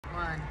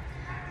One.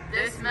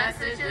 This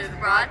message is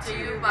brought to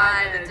you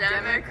by the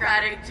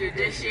Democratic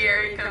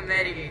Judiciary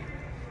Committee.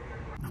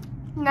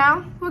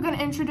 Now, we're going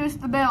to introduce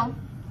the bill.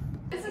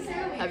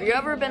 Have you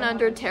ever been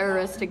under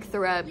terroristic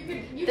threat?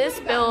 This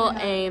bill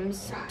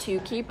aims to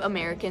keep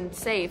Americans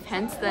safe,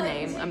 hence the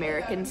name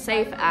American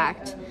Safe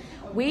Act.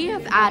 We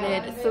have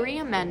added 3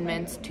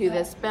 amendments to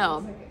this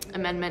bill.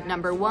 Amendment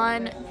number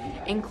 1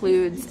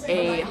 includes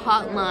a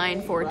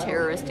hotline for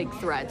terroristic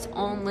threats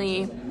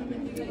only,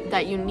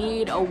 that you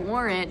need a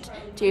warrant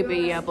to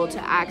be able to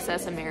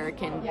access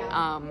American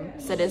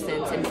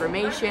citizens'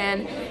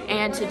 information,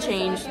 and to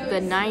change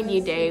the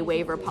 90-day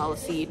waiver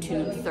policy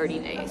to 30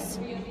 days.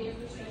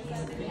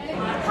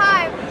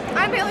 Hi,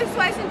 I'm Bailey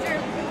Schweisinger,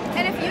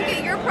 and if you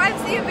get your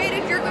privacy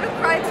invaded, you're going to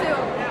cry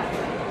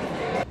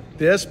too.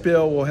 This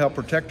bill will help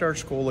protect our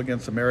school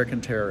against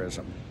American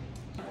terrorism.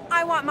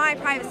 I want my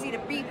privacy to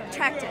be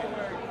protected.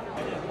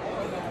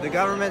 The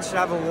government should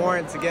have a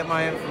warrant to get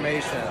my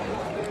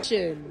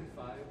information.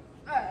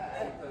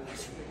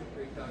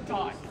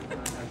 Oh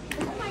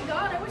my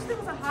god, I wish there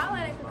was a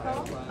hotline I could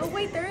call. Oh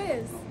wait, there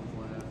is.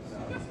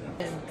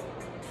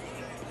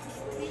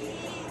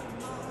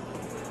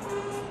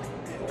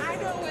 I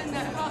know when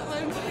that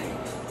hotline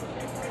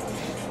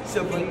was.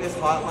 So bring this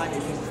hotline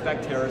if you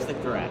suspect terroristic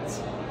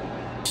threats.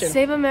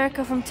 Save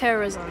America from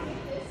terrorism.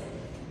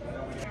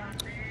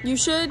 You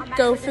should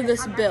go for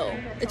this bill.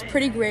 It's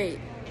pretty great.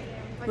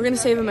 We're gonna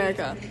save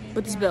America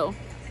with this bill.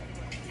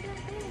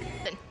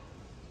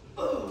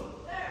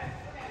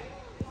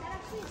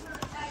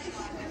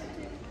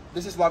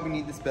 This is why we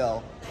need this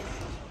bill.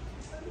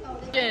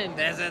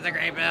 This is a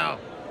great bill.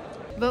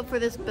 Vote for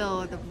this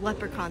bill or the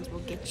leprechauns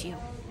will get you.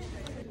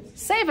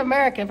 Save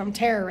America from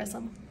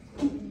terrorism.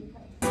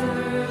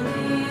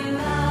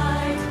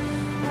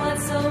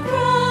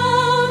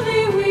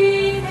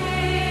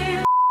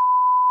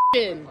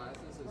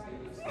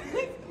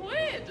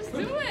 Quit, just do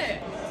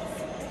it.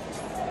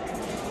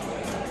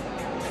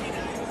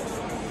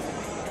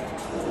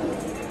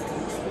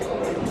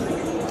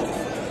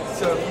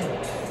 So,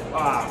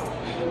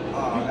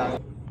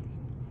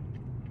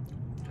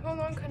 Hold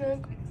on,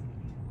 Canuck.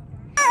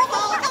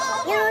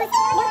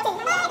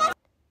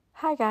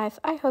 Hi guys,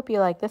 I hope you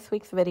liked this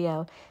week's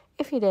video.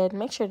 If you did,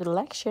 make sure to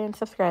like, share, and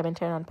subscribe and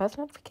turn on post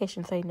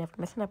notifications so you never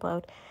miss an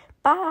upload.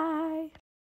 Bye!